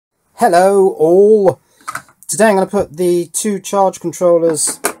Hello all! Today I'm going to put the two charge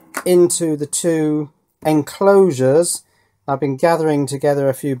controllers into the two enclosures. I've been gathering together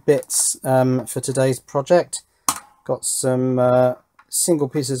a few bits for today's project. Got some single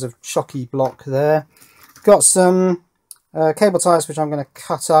pieces of chalky block there. Got some cable ties which I'm going to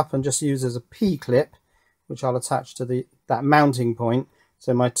cut up and just use as a P-clip, which I'll attach to that mounting point.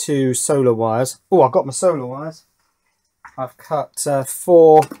 So my two solar wires. Oh, I've got my solar wires. I've cut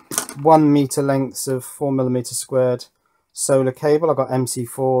 4 1 meter lengths of 4mm squared solar cable. I've got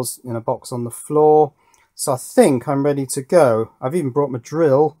MC4s in a box on the floor. So I think I'm ready to go. I've even brought my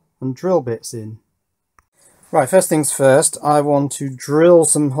drill and drill bits in. Right, first things first, I want to drill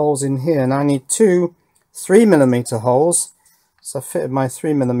some holes in here. Now I need 2 3mm holes. So I fitted my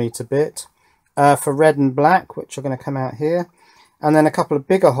 3mm bit for red and black, which are going to come out here. And then a couple of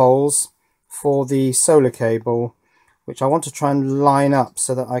bigger holes for the solar cable, which I want to try and line up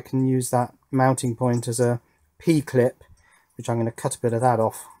so that I can use that mounting point as a P-clip, which I'm going to cut a bit of that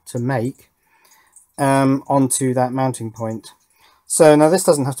off to make, onto that mounting point. So now this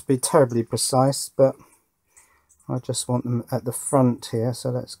doesn't have to be terribly precise, but I just want them at the front here.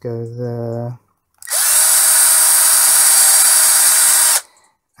 So let's go there.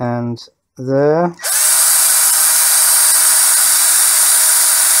 And there.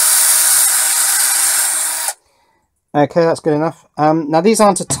 Okay, that's good enough. Now these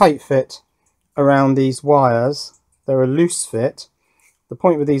aren't a tight fit around these wires, they're a loose fit. The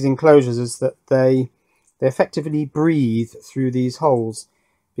point with these enclosures is that they effectively breathe through these holes,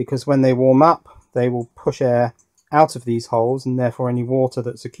 because when they warm up they will push air out of these holes, and therefore any water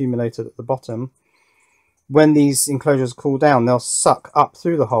that's accumulated at the bottom, when these enclosures cool down, they'll suck up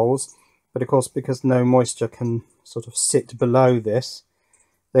through the holes. But of course, because no moisture can sort of sit below this,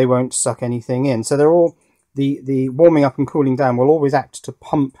 they won't suck anything in. So they're all the warming up and cooling down will always act to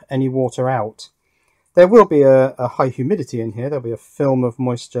pump any water out. There will be a high humidity in here. There'll be a film of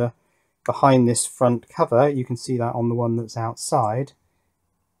moisture behind this front cover. You can see that on the one that's outside.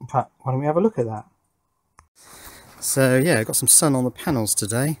 In fact, why don't we have a look at that? So yeah, I've got some sun on the panels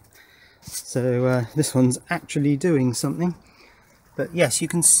today. So this one's actually doing something. But yes, you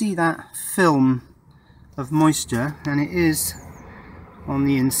can see that film of moisture, and it is on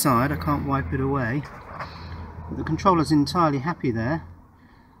the inside. I can't wipe it away. The controller's entirely happy there.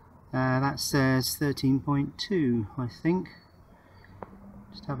 That says 13.2, I think.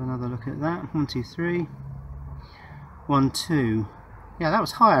 Just have another look at that. 1, 2, 3. 1, 2. Yeah, that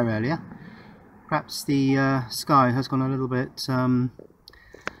was higher earlier. Perhaps the sky has gone a little bit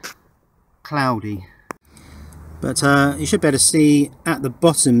cloudy. But you should be able to see at the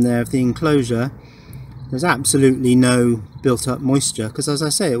bottom there of the enclosure, there's absolutely no built up moisture, because as I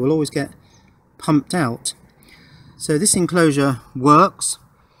say, it will always get pumped out. So this enclosure works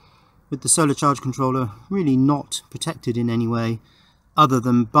with the solar charge controller really not protected in any way other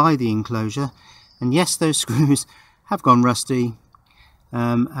than by the enclosure. And yes, those screws have gone rusty,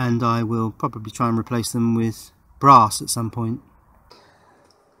 and I will probably try and replace them with brass at some point.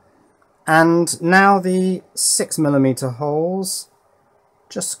 And now the 6mm holes.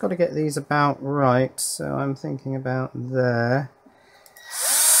 Just got to get these about right, so I'm thinking about there.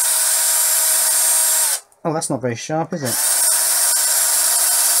 Oh, that's not very sharp, is it?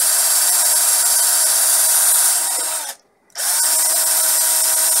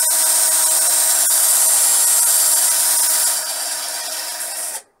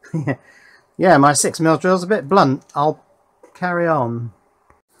 Yeah, my 6mm drill's a bit blunt. I'll carry on.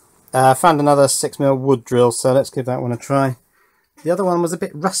 I found another 6mm wood drill, so let's give that one a try. The other one was a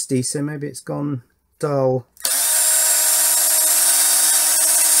bit rusty, so maybe it's gone dull.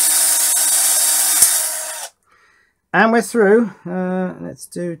 And we're through. Let's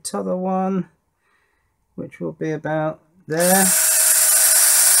do t'other one, which will be about there.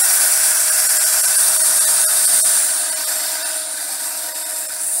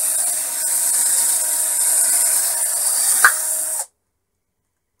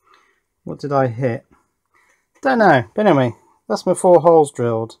 What did I hit? Don't know. But anyway, that's my 4 holes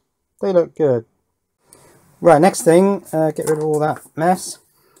drilled. They look good. Right, next thing, get rid of all that mess.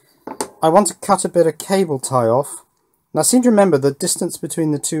 I want to cut a bit of cable tie off. Now I seem to remember the distance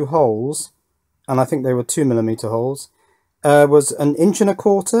between the 2 holes, and I think they were 2mm holes, was 1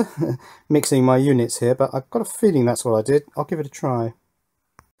 1/4 inch. Mixing my units here, but I've got a feeling that's what I did. I'll give it a try.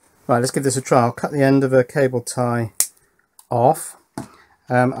 Right, let's give this a try. I'll cut the end of a cable tie off.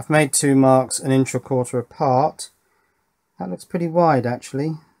 I've made 2 marks 1 1/4 inch apart. That looks pretty wide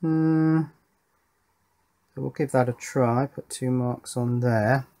actually. So we'll give that a try. Put 2 marks on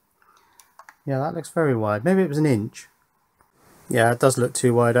there. Yeah, that looks very wide. Maybe it was 1 inch. Yeah, it does look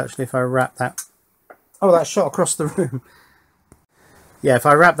too wide actually if I wrap that. Oh, that shot across the room. Yeah, if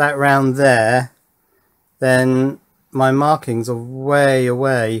I wrap that round there, then my markings are way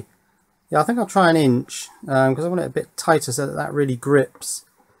away. Yeah, I think I'll try an inch because I want it a bit tighter so that that really grips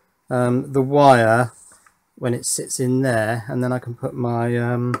the wire when it sits in there, and then I can put my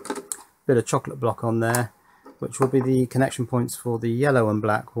bit of chocolate block on there, which will be the connection points for the yellow and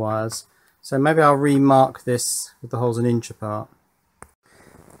black wires. So maybe I'll remark this with the holes an inch apart.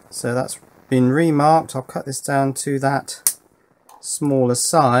 So that's been remarked. I'll cut this down to that smaller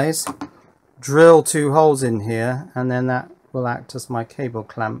size, drill 2 holes in here, and then that will act as my cable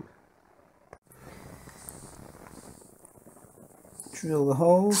clamp. Drill the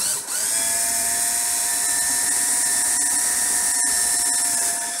holes.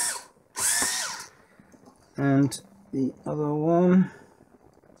 And the other one.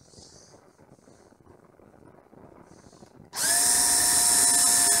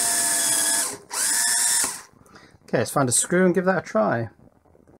 Okay, let's find a screw and give that a try.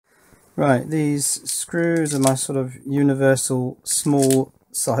 Right, these screws are my sort of universal small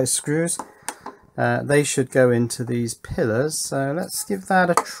size screws. They should go into these pillars, so let's give that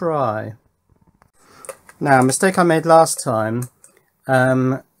a try. Now, a mistake I made last time,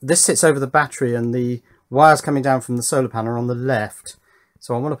 this sits over the battery and the wires coming down from the solar panel are on the left.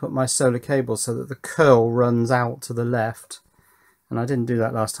 So I want to put my solar cable so that the curl runs out to the left. And I didn't do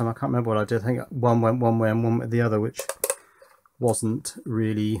that last time. I can't remember what I did. I think one went one way and one went the other, which wasn't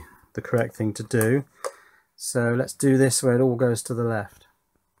really the correct thing to do. So let's do this where it all goes to the left.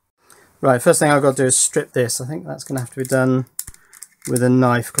 Right, first thing I've got to do is strip this. I think that's going to have to be done with a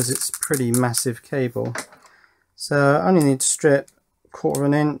knife because it's pretty massive cable. So I only need to strip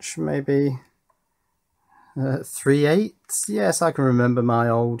 1/4 inch, maybe 3/8. Yes, I can remember my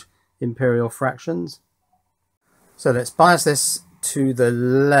old imperial fractions. So let's bias this to the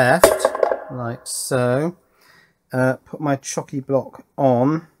left, like so. Put my chocky block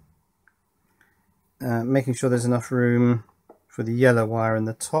on, making sure there's enough room for the yellow wire in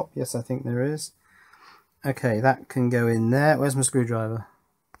the top. Yes, I think there is. Okay, that can go in there. Where's my screwdriver?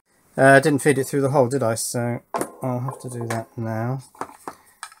 Didn't feed it through the hole, did I? So I'll have to do that now.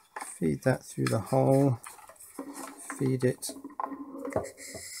 Feed that through the hole. Feed it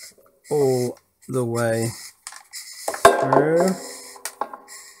all the way through.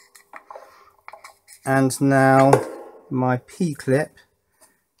 And now my P-clip,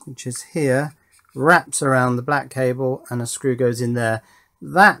 which is here, wraps around the black cable and a screw goes in there.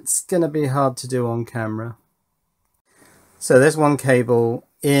 That's going to be hard to do on camera. So there's one cable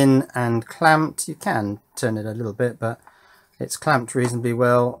in and clamped. You can turn it a little bit, but it's clamped reasonably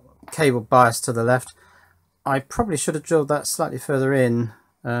well. Cable biased to the left. I probably should have drilled that slightly further in.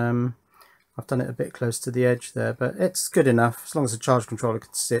 I've done it a bit close to the edge there, but it's good enough as long as the charge controller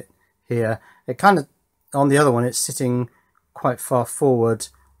can sit here. It kind of, on the other one, it's sitting quite far forward,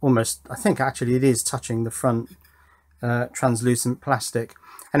 almost, I think actually it is touching the front translucent plastic.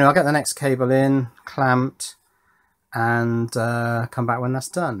 Anyway, I'll get the next cable in, clamped, and come back when that's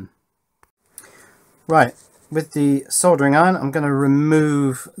done. Right, with the soldering iron, I'm going to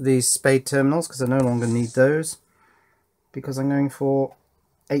remove these spade terminals because I no longer need those, because I'm going for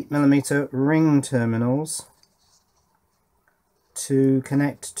 8mm ring terminals to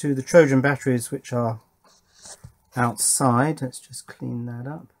connect to the Trojan batteries, which are outside. Let's just clean that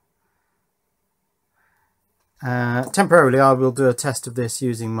up. Temporarily I will do a test of this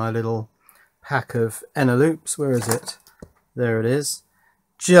using my little pack of Enna loops. Where is it? There it is.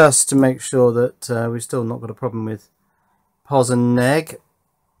 Just to make sure that we've still not got a problem with pos and neg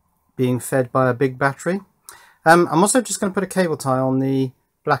being fed by a big battery. I'm also just going to put a cable tie on the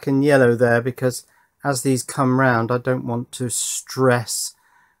black and yellow there, because as these come round I don't want to stress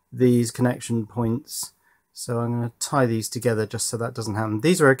these connection points. So I'm going to tie these together just so that doesn't happen.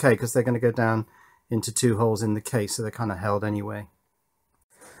 These are okay because they're going to go down into 2 holes in the case, so they're kind of held anyway.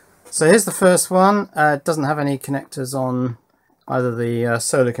 So here's the first one. It doesn't have any connectors on either the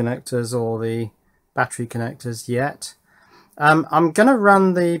solar connectors or the battery connectors yet. I'm going to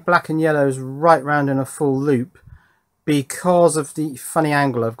run the black and yellows right round in a full loop because of the funny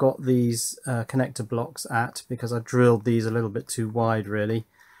angle I've got these connector blocks at, because I drilled these a little bit too wide really.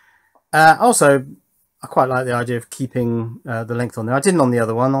 Also, I quite like the idea of keeping the length on there. I didn't on the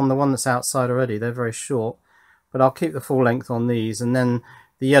other one. On the one that's outside already, they're very short, but I'll keep the full length on these, and then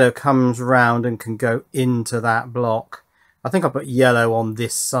the yellow comes round and can go into that block. I think I put yellow on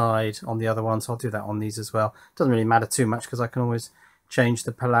this side on the other one, so I'll do that on these as well. Doesn't really matter too much because I can always change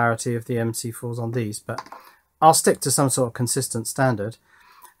the polarity of the MC4s on these, but I'll stick to some sort of consistent standard.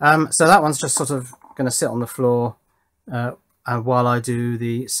 So that one's just sort of going to sit on the floor while I do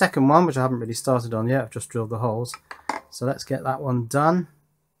the second one, which I haven't really started on yet. I've just drilled the holes. So let's get that one done.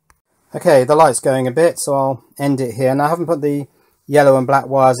 Okay, the light's going a bit, so I'll end it here. Now I haven't put the yellow and black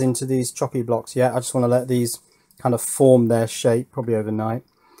wires into these choppy blocks yet. I just want to let these kind of form their shape, probably overnight.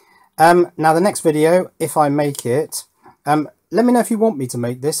 Now the next video, if I make it, let me know if you want me to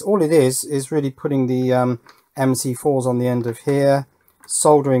make this. All it is really putting the MC4s on the end of here,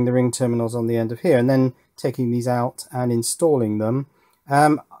 soldering the ring terminals on the end of here, and then taking these out and installing them.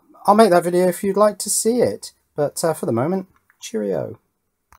 I'll make that video if you'd like to see it, but for the moment, cheerio.